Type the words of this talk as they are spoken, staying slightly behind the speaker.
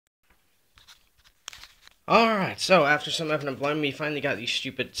Alright, so after some effort and blame, we finally got these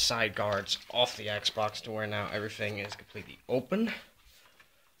stupid side guards off the Xbox to where now everything is completely open.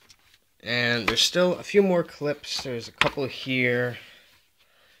 And there's still a few more clips. There's a couple here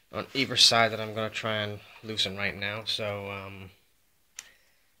on either side that I'm going to try and loosen right now. So,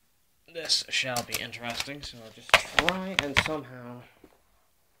 this shall be interesting. So I'll just try and somehow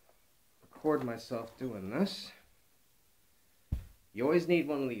record myself doing this. You always need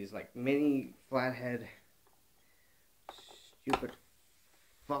one of these, like, mini flathead stupid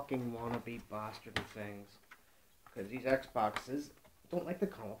fucking wannabe bastard things. Because these Xboxes don't like to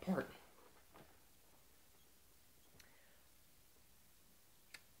come apart.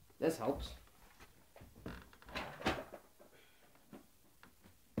 This helps.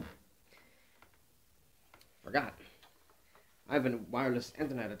 Forgot. I have a wireless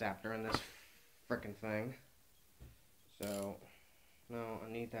internet adapter in this frickin' thing. So, no,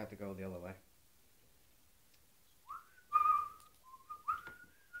 I need that to go the other way.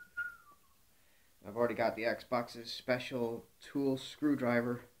 I've already got the Xbox's special tool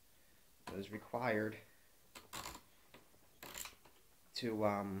screwdriver that is required to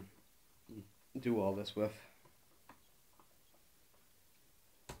do all this with.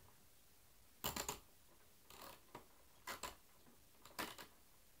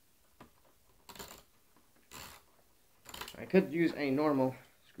 I could use a normal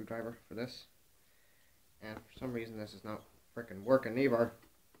screwdriver for this, and for some reason this is not frickin' working either.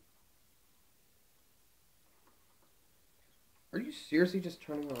 Are you seriously just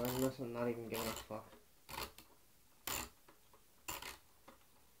turning around this and not even giving a fuck?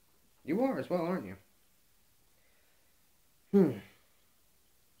 You are as well, aren't you?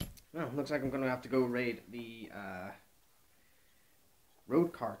 Well, looks like I'm gonna have to go raid the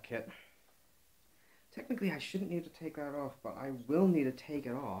road car kit. Technically, I shouldn't need to take that off, but I will need to take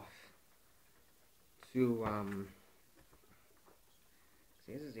it off to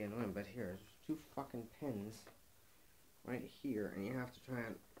see, this is the annoying bit here. There's two fucking pins right here, and you have to try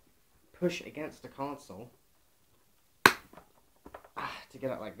and push against the console to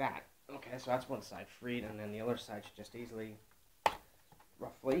get it like that. Okay, so that's one side freed, and then the other side should just easily,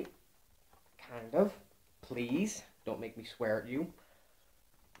 roughly, kind of, please, don't make me swear at you.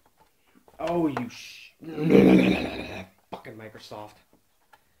 Oh, you fucking Microsoft.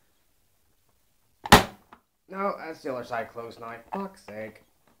 No, that's the other side closed now. Fuck's sake.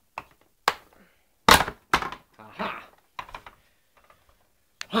 Aha.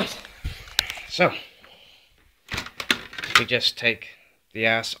 Right. So, we just take the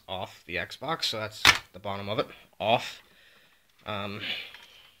ass off the Xbox, so that's the bottom of it, off. Flip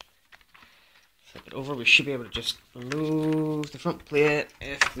it over, we should be able to just remove the front plate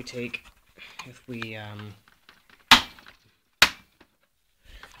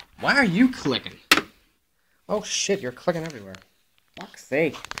Why are you clicking? Oh shit, you're clicking everywhere. Fuck's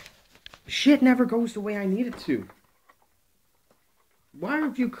sake. Shit never goes the way I need it to. Why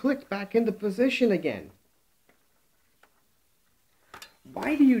have you clicked back into position again?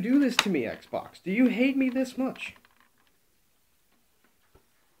 Why do you do this to me, Xbox? Do you hate me this much?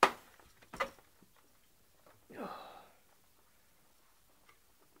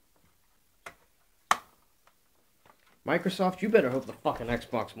 Microsoft, you better hope the fucking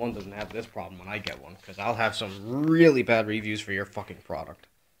Xbox One doesn't have this problem when I get one, because I'll have some really bad reviews for your fucking product.